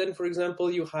positively. But then, for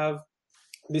example, you have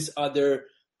this other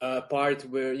part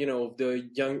where the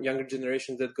younger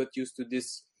generation that got used to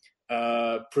this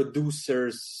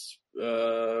producers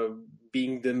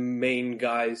being the main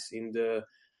guys in the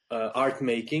art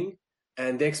making,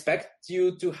 and they expect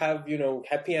you to have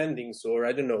happy endings, or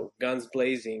I don't know, guns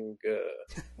blazing,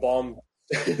 bomb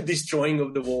destroying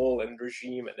of the wall and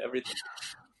regime and everything.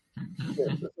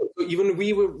 So even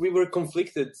we were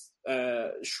conflicted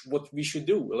what we should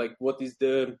do, like what is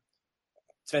the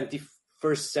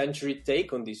 21st century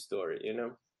take on this story.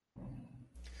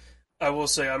 I will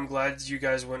say I'm glad you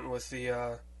guys went with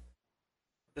the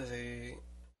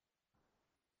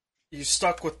you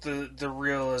stuck with the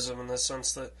realism, in the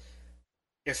sense that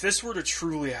if this were to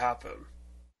truly happen,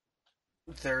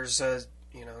 there's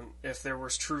if there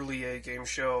was truly a game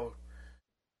show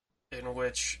in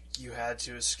which you had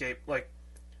to escape, like,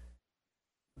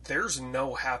 there's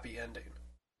no happy ending.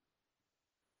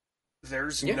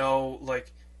 There's no,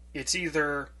 like, it's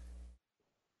either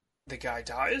the guy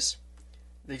dies,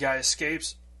 the guy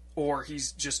escapes, or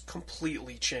he's just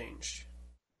completely changed.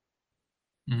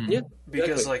 Yeah,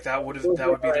 because exactly. that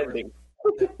would be the ending.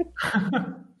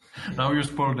 Now you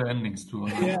spoil the endings too.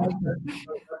 Yeah.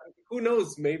 Who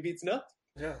knows? Maybe it's not.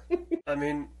 Yeah, I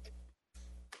mean,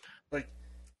 like,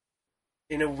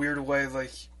 in a weird way,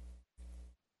 like,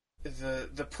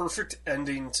 the perfect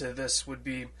ending to this would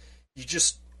be it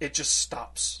just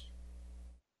stops.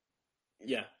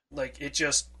 Yeah, like it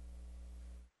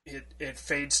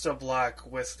fades to black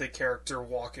with the character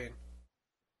walking.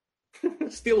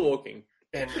 Still walking.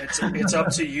 And it's up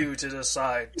to you to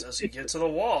decide: does he get to the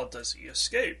wall? Does he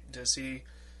escape? Does he,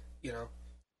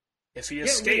 if he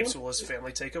escapes, will his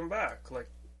family take him back? Like,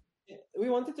 we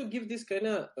wanted to give this kind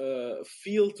of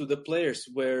feel to the players,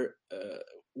 where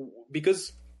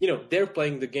because they're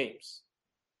playing the games,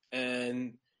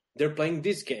 and they're playing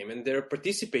this game, and they're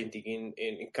participating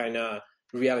in kind of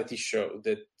reality show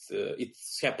that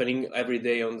it's happening every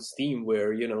day on Steam,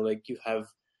 where like you have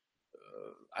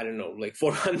I don't know, like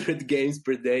 400 games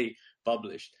per day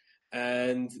published.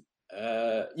 And,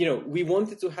 we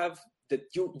wanted to have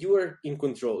that you are in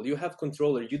control. You have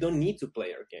controller. You don't need to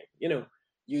play our game.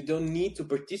 You don't need to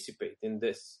participate in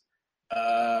this.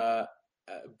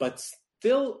 But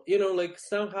still, like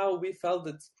somehow we felt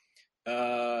that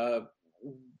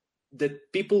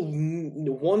that people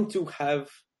want to have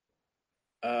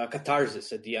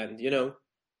catharsis at the end,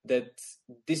 that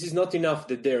this is not enough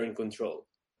that they're in control.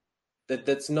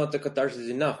 That's not the catharsis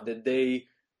enough, that they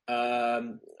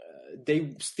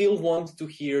still want to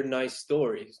hear nice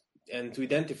stories and to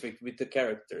identify with the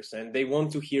characters, and they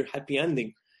want to hear happy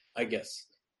ending, I guess,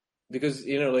 because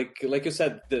like you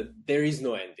said, there is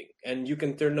no ending, and you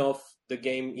can turn off the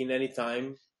game in any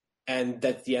time, and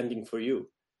that's the ending for you.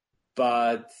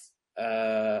 But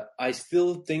I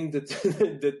still think that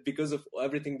that because of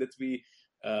everything that we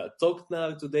talked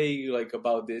now today, like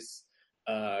about this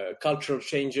cultural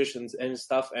changes and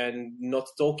stuff, and not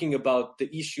talking about the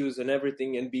issues and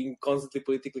everything, and being constantly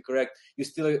politically correct, you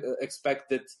still expect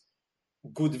that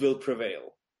good will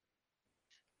prevail,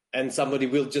 and somebody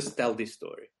will just tell this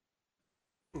story.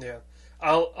 Yeah,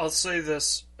 I'll say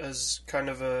this as kind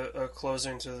of a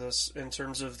closing to this, in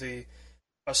terms of a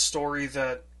story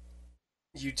that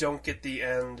you don't get the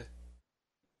end.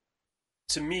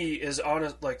 To me, is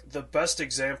honest. Like the best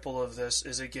example of this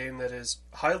is a game that is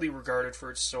highly regarded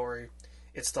for its story.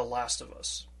 It's The Last of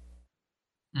Us.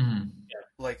 Mm.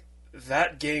 Like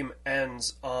that game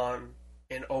ends on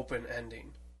an open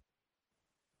ending.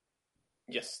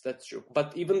 Yes, that's true.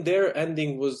 But even their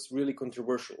ending was really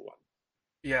controversial one.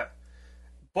 Yeah,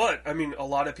 but I mean, a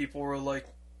lot of people were like,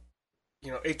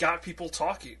 it got people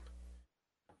talking.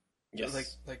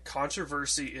 Yes. Like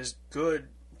controversy is good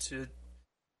to.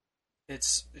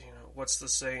 It's what's the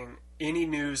saying? Any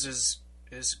news is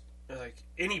like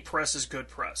any press is good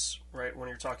press, right? When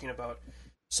you're talking about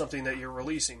something that you're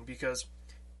releasing, because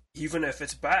even if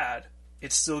it's bad,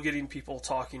 it's still getting people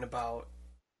talking about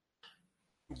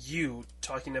your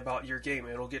game.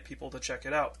 It'll get people to check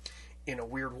it out. In a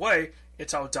weird way,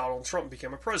 it's how Donald Trump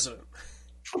became a president.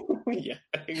 Yeah,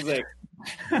 exactly.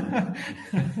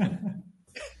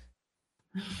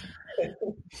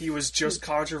 He was just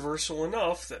controversial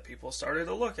enough that people started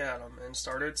to look at him and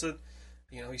started to,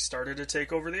 he started to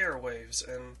take over the airwaves.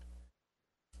 And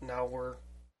now we're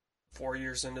 4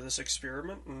 years into this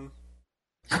experiment, and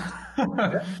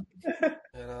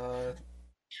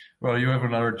well, you have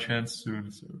another chance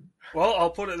soon. So. Well, I'll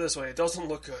put it this way: it doesn't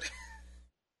look good.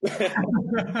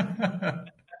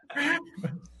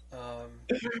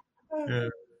 Yeah.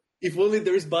 If only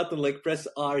there is button like press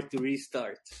R to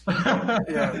restart.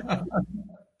 Yeah.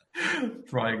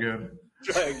 Try again.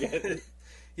 Try again.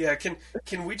 Yeah, can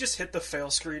we just hit the fail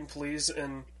screen, please,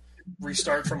 and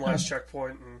restart from last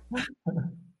checkpoint? And...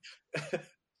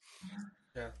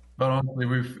 Yeah. But honestly,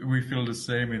 we feel the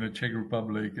same in the Czech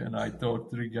Republic, and I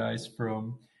talked to the guys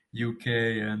from UK,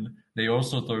 and they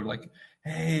also thought like,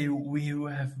 "Hey, we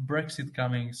have Brexit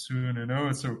coming soon,"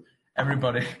 So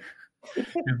everybody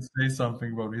can say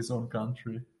something about his own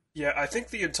country. Yeah, I think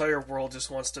the entire world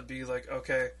just wants to be like,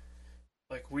 okay,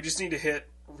 like we just need to hit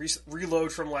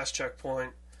reload from last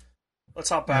checkpoint. Let's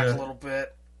hop back a little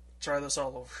bit, try this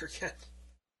all over again.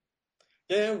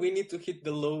 Yeah, we need to hit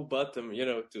the low bottom,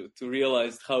 to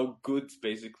realize how good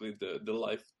basically the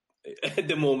life at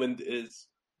the moment is.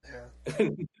 Yeah.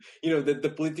 That the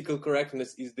political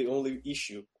correctness is the only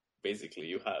issue basically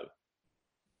you have.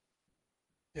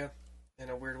 Yeah, in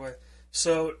a weird way.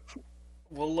 So,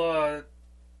 we'll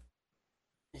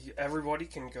everybody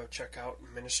can go check out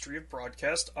Ministry of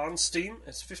Broadcast on Steam.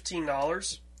 It's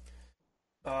 $15.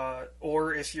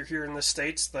 Or if you're here in the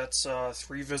States, that's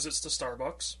 3 visits to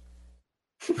Starbucks.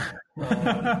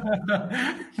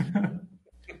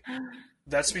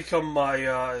 That's become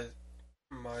my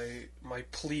my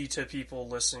plea to people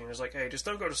listening. Is like, hey, just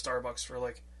don't go to Starbucks for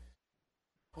like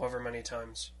however many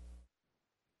times.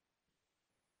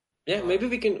 Yeah, maybe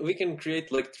we can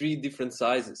create like 3 different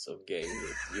sizes of games.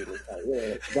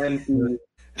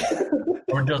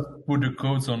 Or just put the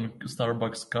codes on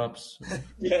Starbucks cups.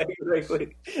 Yeah,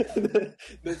 exactly.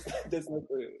 That's not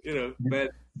a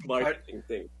bad marketing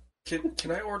thing.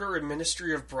 Can I order a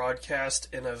Ministry of Broadcast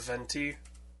in a venti?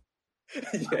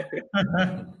 Yeah.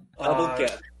 Double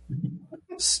cap.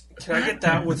 Can I get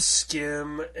that with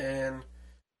skim and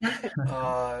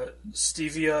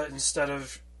stevia instead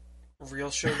of real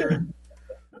sugar?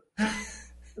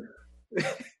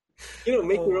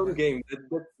 Make your own game.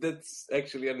 That's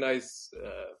actually a nice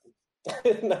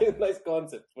nice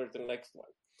concept for the next one.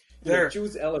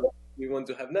 Choose elements. You want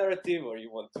to have narrative, or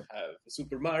you want to have a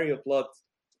Super Mario plot.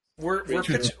 We're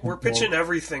pitching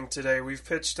everything today. We've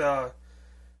pitched the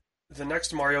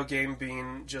next Mario game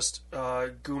being just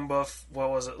Goomba. What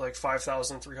was it, like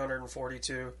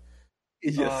 5,342?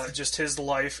 Yes. Just his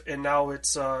life, and now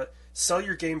it's sell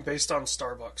your game based on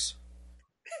Starbucks.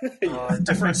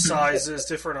 Different sizes,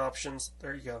 different options.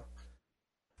 There you go.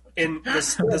 And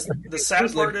the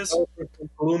sad part is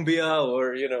Colombia,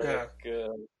 or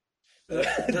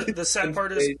the sad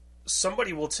part is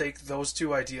somebody will take those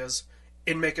 2 ideas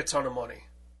and make a ton of money.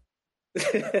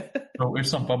 So if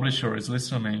some publisher is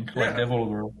listening, like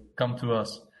Devolver, come to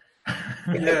us.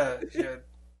 Yeah.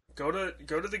 Go to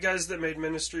the guys that made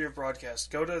Ministry of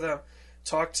Broadcast. Go to them,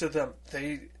 talk to them.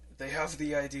 They have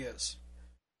the ideas.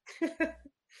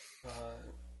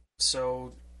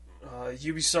 So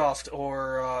Ubisoft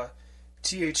or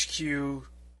THQ,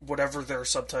 whatever their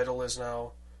subtitle is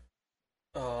now.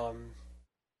 I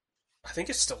think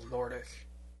it's still Nordic.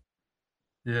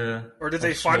 Yeah. Or did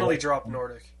they finally drop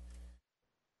Nordic?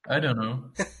 I don't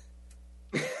know.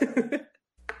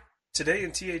 Today in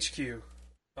THQ.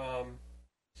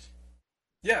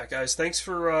 Yeah, guys, thanks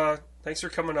for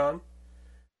coming on.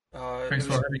 Thanks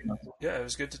for having us. Yeah, it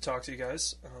was good to talk to you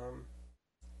guys.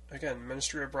 Again,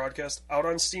 Ministry of Broadcast out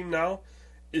on Steam now.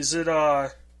 Is it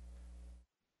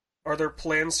Are there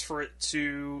plans for it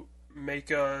to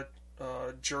make a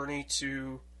journey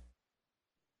to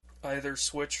either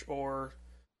Switch or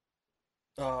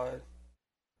PS4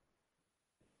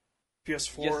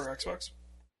 Yes. or Xbox?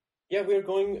 Yeah, we're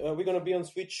gonna be on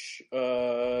Switch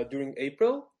during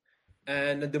April,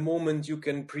 and at the moment you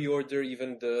can pre-order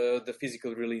even the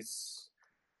physical release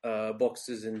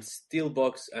boxes in steel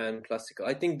box and classical.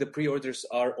 I think the pre-orders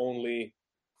are only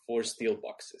for steel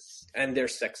boxes, and they're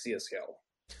sexy as hell.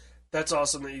 That's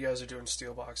awesome that you guys are doing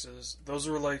steel boxes. Those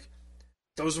were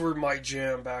my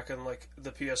jam back in like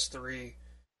the PS3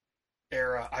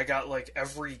 era. I got like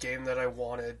every game that I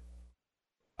wanted.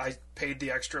 I paid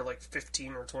the extra like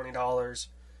 $15 or $20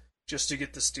 just to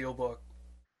get the steel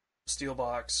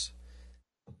box,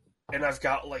 and I've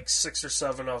got like 6 or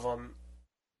 7 of them.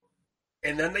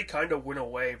 And then they kind of went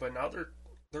away, but now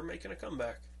they're making a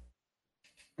comeback.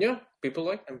 Yeah, people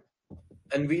like them,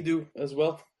 and we do as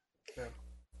well. Yeah.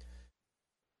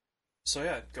 So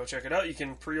yeah, go check it out. You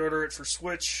can pre-order it for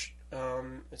Switch.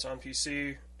 It's on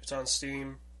PC. It's on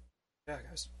Steam. Yeah,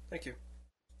 guys. Thank you.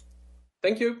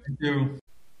 Thank you. Thank you.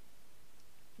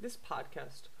 This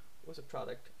podcast was a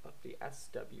product of the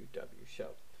SWW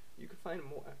show. You can find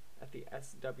more at the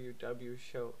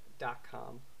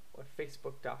SWWshow.com or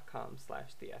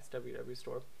Facebook.com/the SWW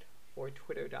store or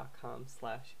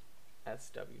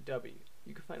Twitter.com/SWW.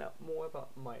 You can find out more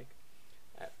about Mike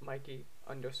at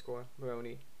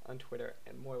Mikey_Maroney on Twitter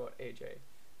and more about AJ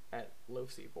at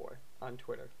LoCBor on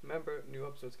Twitter. Remember, new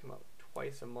episodes come out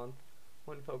twice a month,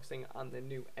 one focusing on the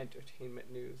new entertainment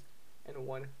news and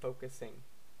one focusing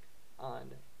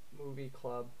on movie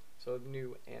club, so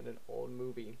new and an old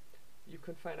movie. You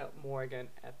can find out more again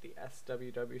at the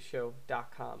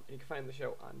SWWshow.com, and you can find the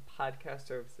show on podcast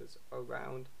services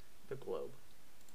around the globe.